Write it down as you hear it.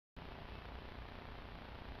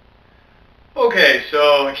Okay,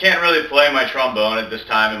 so I can't really play my trombone at this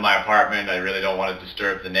time in my apartment. I really don't want to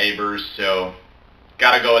disturb the neighbors, so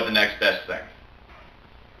gotta go with the next best thing.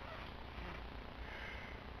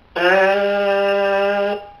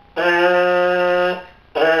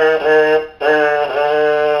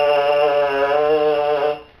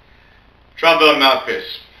 Trombone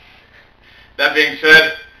mouthpiece. That being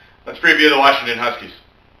said, let's preview the Washington Huskies.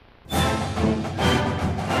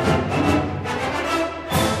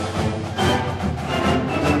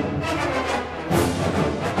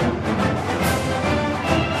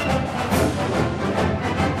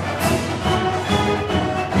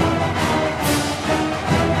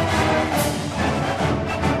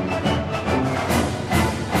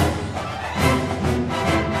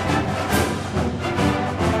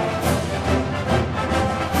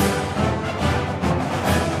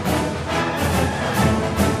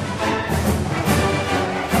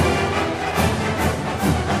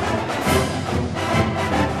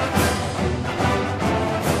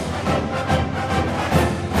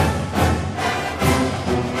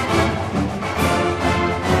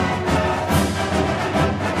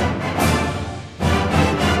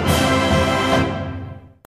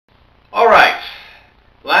 Alright,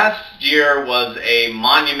 last year was a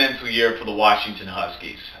monumental year for the Washington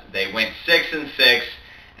Huskies. They went 6-6,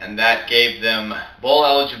 and that gave them bowl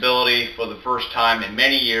eligibility for the first time in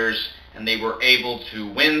many years, and they were able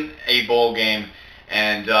to win a bowl game,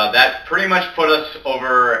 and that pretty much put us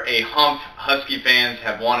over a hump Husky fans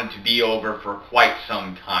have wanted to be over for quite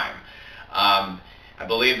some time. I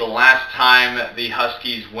believe the last time the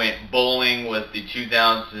Huskies went bowling was the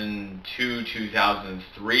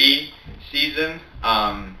 2002-2003 season.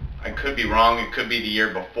 I could be wrong. It could be the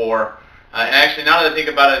year before. And actually, now that I think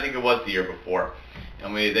about it, I think it was the year before.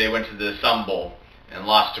 And they went to the Sun Bowl and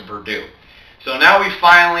lost to Purdue. So now we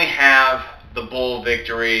finally have the bowl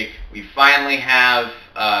victory. We finally have,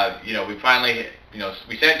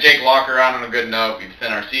 we sent Jake Locker out on a good note. We've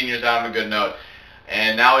sent our seniors out on a good note.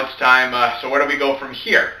 And now it's time, so where do we go from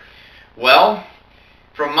here? Well,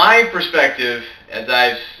 from my perspective, as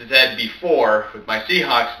I've said before with my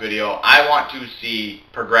Seahawks video, I want to see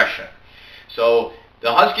progression. So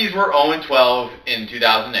the Huskies were 0-12 in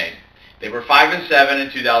 2008. They were 5-7 in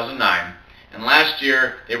 2009. And last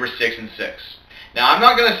year, they were 6-6. Now, I'm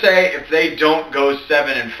not going to say if they don't go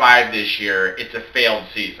 7-5 this year, it's a failed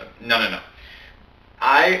season. No.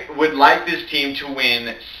 I would like this team to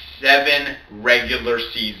win 7 regular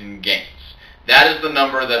season games. That is the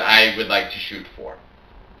number that I would like to shoot for.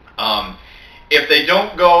 If they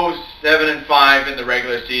don't go 7-5 in the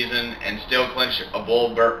regular season and still clinch a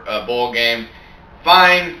bowl game,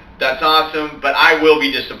 fine, that's awesome, but I will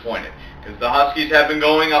be disappointed because the Huskies have been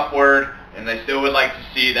going upward, and I still would like to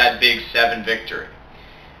see that big 7th victory.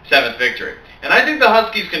 And I think the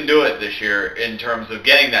Huskies can do it this year in terms of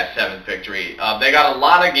getting that 7th victory. They got a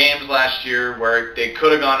lot of games last year where they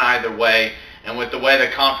could have gone either way, and with the way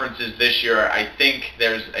the conference is this year, I think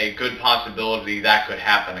there's a good possibility that could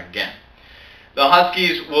happen again. The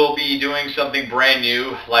Huskies will be doing something brand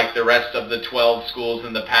new like the rest of the 12 schools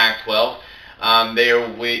in the Pac-12. They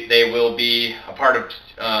will be a part of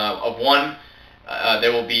one. They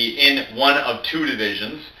will be in one of 2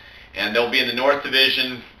 divisions. And they'll be in the North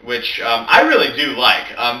Division, which I really do like.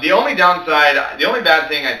 The only bad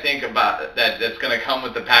thing I think about that's going to come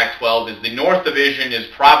with the Pac-12 is the North Division is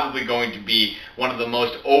probably going to be one of the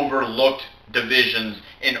most overlooked divisions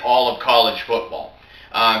in all of college football.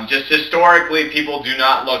 Just historically, people do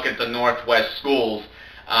not look at the Northwest schools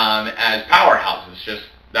as powerhouses.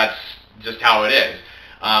 That's just how it is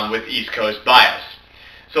with East Coast bias.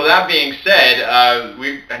 So that being said,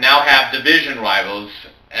 we now have division rivals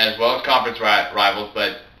as well as conference rivals,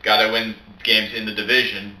 but got to win games in the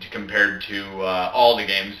division compared to all the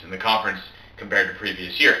games in the conference compared to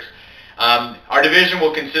previous years. Our division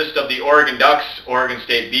will consist of the Oregon Ducks, Oregon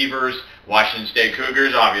State Beavers, Washington State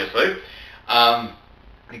Cougars, obviously,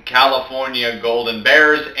 the California Golden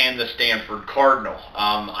Bears, and the Stanford Cardinal.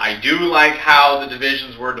 I do like how the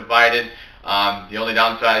divisions were divided. The only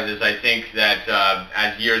downside is I think that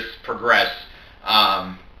as years progress,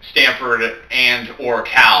 Stanford and or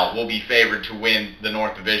Cal will be favored to win the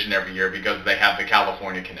North Division every year because they have the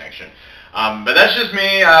California connection. But that's just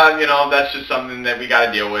me. That's just something that we got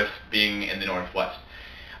to deal with being in the Northwest.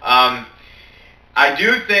 I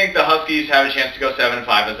do think the Huskies have a chance to go 7-5,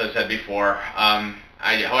 as I said before.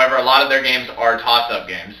 However, a lot of their games are toss-up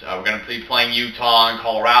games. We're going to be playing Utah and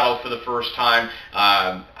Colorado for the first time.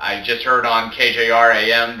 I just heard on KJR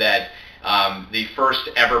AM that the first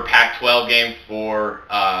ever Pac-12 game for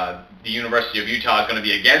the University of Utah is going to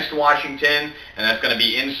be against Washington, and that's going to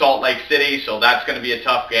be in Salt Lake City, so that's going to be a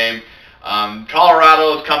tough game.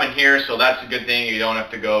 Colorado is coming here, so that's a good thing. You don't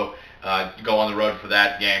have to go on the road for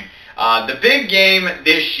that game. The big game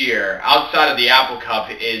this year, outside of the Apple Cup,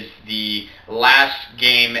 is the last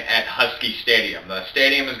game at Husky Stadium. The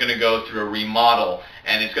stadium is going to go through a remodel,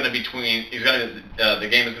 and the game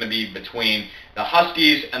is going to be between the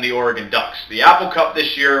Huskies and the Oregon Ducks. The Apple Cup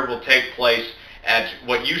this year will take place at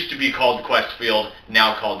what used to be called Quest Field,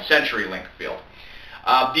 now called CenturyLink Field.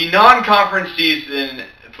 The non-conference season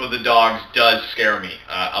for the Dogs does scare me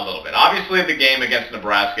a little bit. Obviously, the game against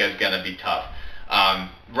Nebraska is going to be tough.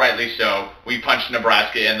 Rightly so. We punched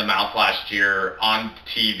Nebraska in the mouth last year on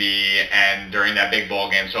TV and during that big bowl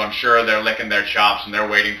game, so I'm sure they're licking their chops and they're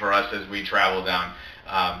waiting for us as we travel down,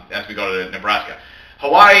 as we go to Nebraska.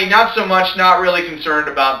 Hawaii, not so much, not really concerned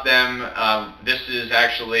about them. This is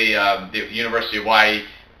actually the University of Hawaii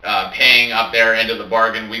paying up their end of the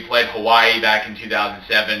bargain. We played Hawaii back in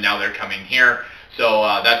 2007, now they're coming here, so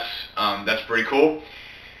that's pretty cool.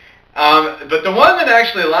 But the one that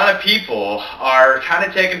actually a lot of people are kind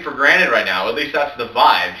of taking for granted right now, at least that's the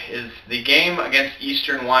vibe, is the game against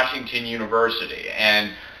Eastern Washington University.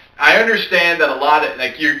 And I understand that a lot of,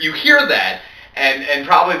 like, you hear that, and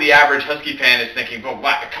probably the average Husky fan is thinking, well,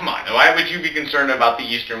 come on, why would you be concerned about the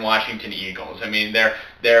Eastern Washington Eagles? I mean, they're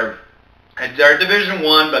Division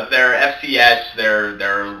I, but they're FCS. They're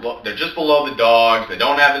just below the Dogs. They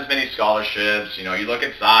don't have as many scholarships. You know, you look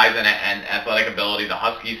at size and athletic ability. The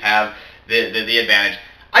Huskies have the advantage.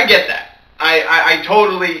 I get that. I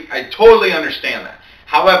totally understand that.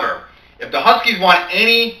 However, if the Huskies want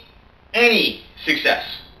any success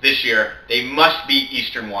this year, they must beat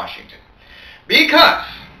Eastern Washington, because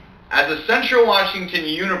as a Central Washington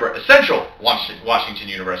University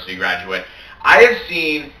graduate, I have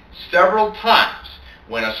seen several times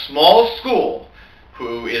when a small school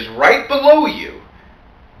who is right below you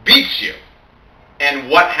beats you, and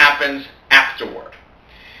what happens afterward.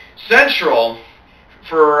 Central,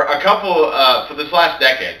 for this last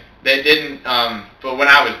decade, they didn't, but when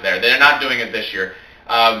I was there, they're not doing it this year.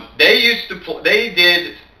 They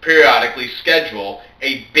did periodically schedule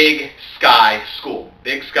a Big Sky school.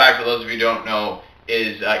 Big Sky, for those of you who don't know,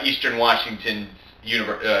 is Eastern Washington's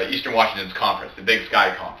conference, the Big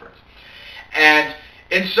Sky Conference. And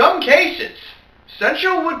in some cases,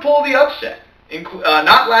 Central would pull the upset.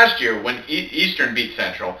 Not last year when Eastern beat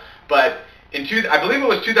Central, but I believe it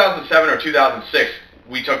was 2007 or 2006,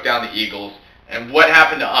 we took down the Eagles. And what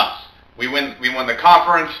happened to us? We won the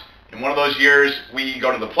conference. In one of those years, we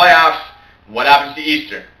go to the playoffs. What happens to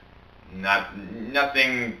Eastern?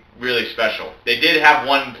 Nothing really special. They did have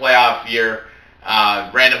one playoff year,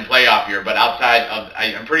 random playoff year, but outside of,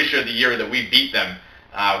 I'm pretty sure the year that we beat them,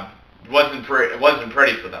 it wasn't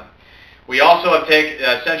pretty for them. We also have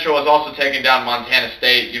Central has also taken down Montana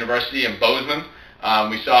State University in Bozeman.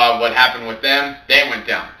 We saw what happened with them. They went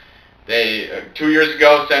down. 2 years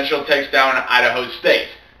ago, Central takes down Idaho State.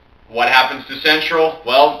 What happens to Central?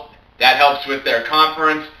 Well, that helps with their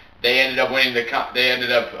conference. They ended up winning that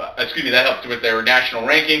helped with their national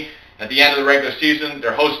ranking. At the end of the regular season,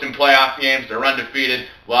 they're hosting playoff games. They're undefeated,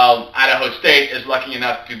 while Idaho State is lucky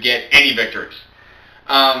enough to get any victories.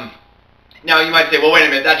 Now you might say, well, wait a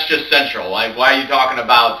minute, that's just Central. Like, why are you talking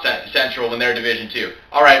about Central when they're Division II?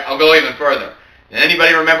 All right, I'll go even further. Did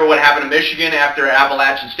anybody remember what happened to Michigan after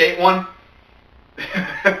Appalachian State won?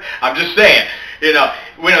 I'm just saying, you know,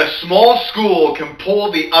 when a small school can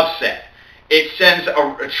pull the upset, it sends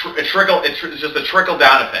a trickle. It's just a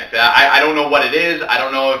trickle-down effect. I don't know what it is. I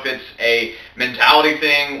don't know if it's a mentality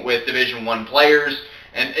thing with Division I players,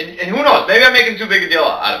 and who knows? Maybe I'm making too big a deal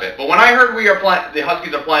out of it. But when I heard the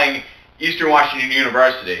Huskies are playing Eastern Washington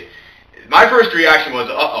University, my first reaction was,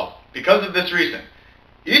 uh-oh, because of this reason.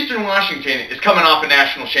 Eastern Washington is coming off a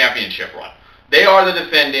national championship run. They are the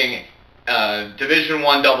defending Division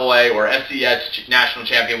I AA or FCS national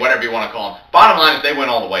champion, whatever you want to call them. Bottom line is they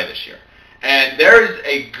went all the way this year. And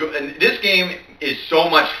this game is so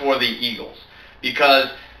much for the Eagles, because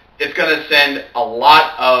it's going to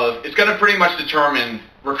it's going to pretty much determine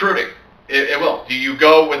recruiting. It will. Do you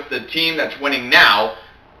go with the team that's winning now,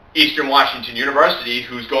 Eastern Washington University,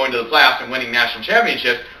 who's going to the playoffs and winning national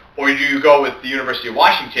championships, or do you go with the University of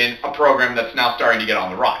Washington, a program that's now starting to get on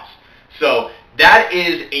the rise? So that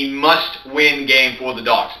is a must-win game for the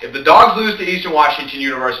Dogs. If the Dogs lose to Eastern Washington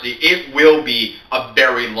University, it will be a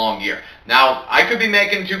very long year. Now, I could be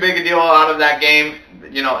making too big a deal out of that game,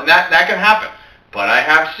 you know, and that can happen. But I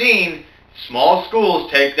have seen small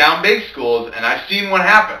schools take down big schools, and I've seen what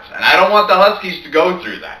happens. And I don't want the Huskies to go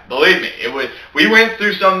through that. Believe me, we went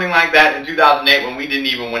through something like that in 2008 when we didn't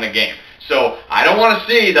even win a game. So I don't want to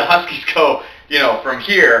see the Huskies go, from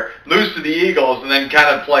here, lose to the Eagles, and then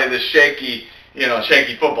kind of play this shaky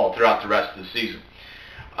football throughout the rest of the season.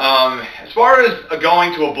 As far as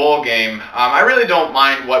going to a bowl game, I really don't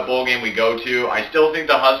mind what bowl game we go to. I still think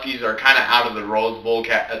the Huskies are kind of out of the Rose Bowl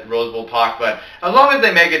talk, but as long as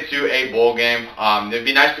they make it to a bowl game, it'd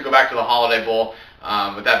be nice to go back to the Holiday Bowl,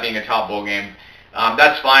 with that being a top bowl game.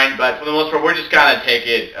 That's fine, but for the most part, we're just kind of take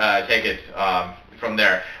it from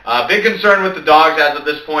there. Big concern with the Dogs as of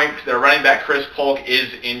this point. Their running back Chris Polk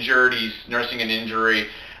is injured. He's nursing an injury.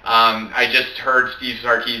 I just heard Steve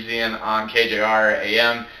Sarkisian on KJR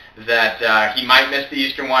AM that he might miss the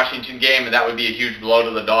Eastern Washington game, and that would be a huge blow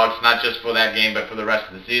to the Dogs, not just for that game, but for the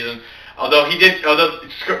rest of the season. Although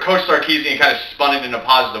Coach Sarkisian kind of spun it in a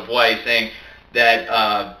positive way, saying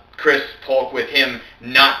that Chris Polk, with him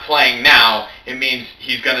not playing now, it means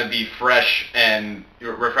he's going to be fresh and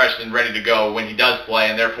refreshed and ready to go when he does play,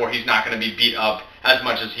 and therefore he's not going to be beat up as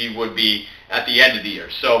much as he would be at the end of the year.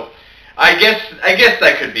 So I guess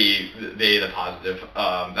that could be the positive.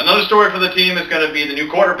 Another story for the team is going to be the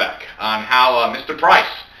new quarterback, on how Mr. Price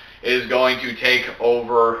is going to take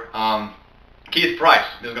over. Keith Price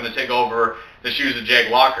is going to take over the shoes of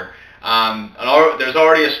Jake Locker. There's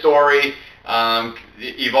already a story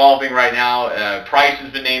evolving right now. Price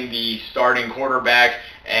has been named the starting quarterback,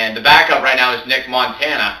 and the backup right now is Nick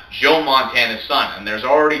Montana, Joe Montana's son. And there's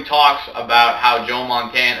already talks about how Joe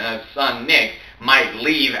Montana's son, Nick, might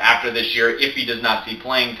leave after this year if he does not see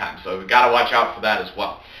playing time. So we've got to watch out for that as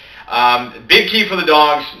well. Big key for the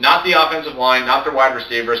Dogs, not the offensive line, not their wide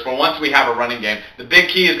receivers, but once we have a running game, the big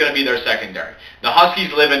key is going to be their secondary. The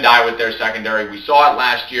Huskies live and die with their secondary. We saw it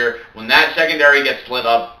last year. When that secondary got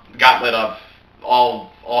lit up,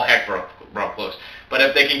 all heck broke loose. But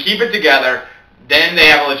if they can keep it together, then they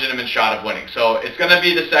have a legitimate shot of winning. So it's going to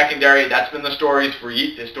be the secondary. That's been the story for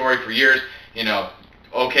years.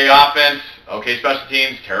 Okay offense, okay special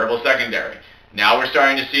teams, terrible secondary. Now we're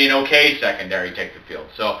starting to see an okay secondary take the field.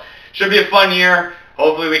 So should be a fun year.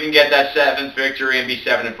 Hopefully we can get that 7th victory and be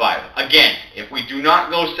 7-5. Again, if we do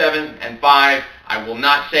not go 7-5, I will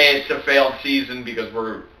not say it's a failed season because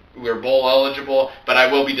we're bowl eligible, but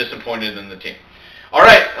I will be disappointed in the team. All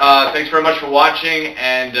right, thanks very much for watching,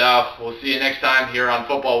 and we'll see you next time here on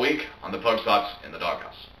Football Week on the Pug Spots in the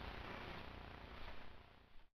Doghouse.